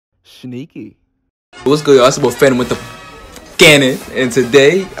Sneaky. What's good, y'all? It's about Phantom with the cannon, and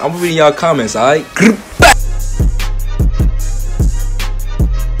today I'm reading y'all comments. Alright.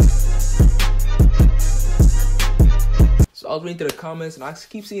 So I was reading through the comments, and I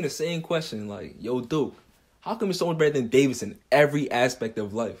keep seeing the same question, like, "Yo, Duke, how come you're so much better than Davis in every aspect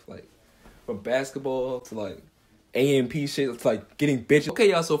of life? Like, from basketball to like A&P shit, to like getting bitches." Okay,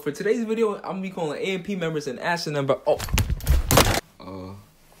 y'all. So for today's video, I'm gonna be calling A&P members and asking them about.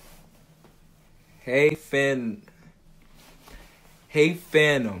 Hey Phantom.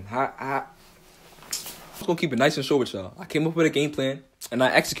 I'm just gonna keep it nice and short with y'all. I came up with a game plan and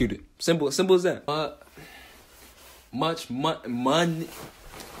I executed. Simple as that. Much money.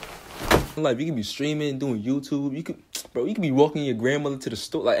 Like, you can be streaming, doing YouTube. You can be walking your grandmother to the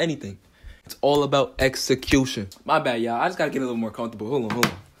store, like anything. It's all about execution. My bad, y'all. I just gotta get a little more comfortable. Hold on.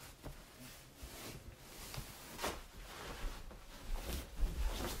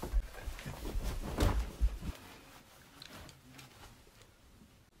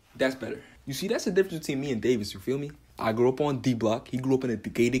 That's better. You see, that's the difference between me and Davis, you feel me? I grew up on D Block. He grew up in a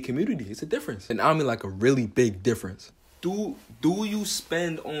gated community. It's a difference. And I mean like a really big difference. Do you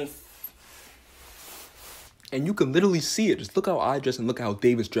spend on... And you can literally see it. Just look how I dress and look how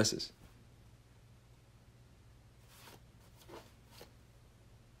Davis dresses.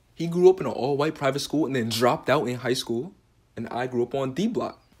 He grew up in an all-white private school and then dropped out in high school. And I grew up on D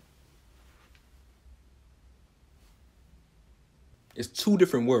Block. It's two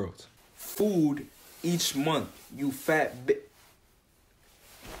different worlds. Food each month, you fat bitch.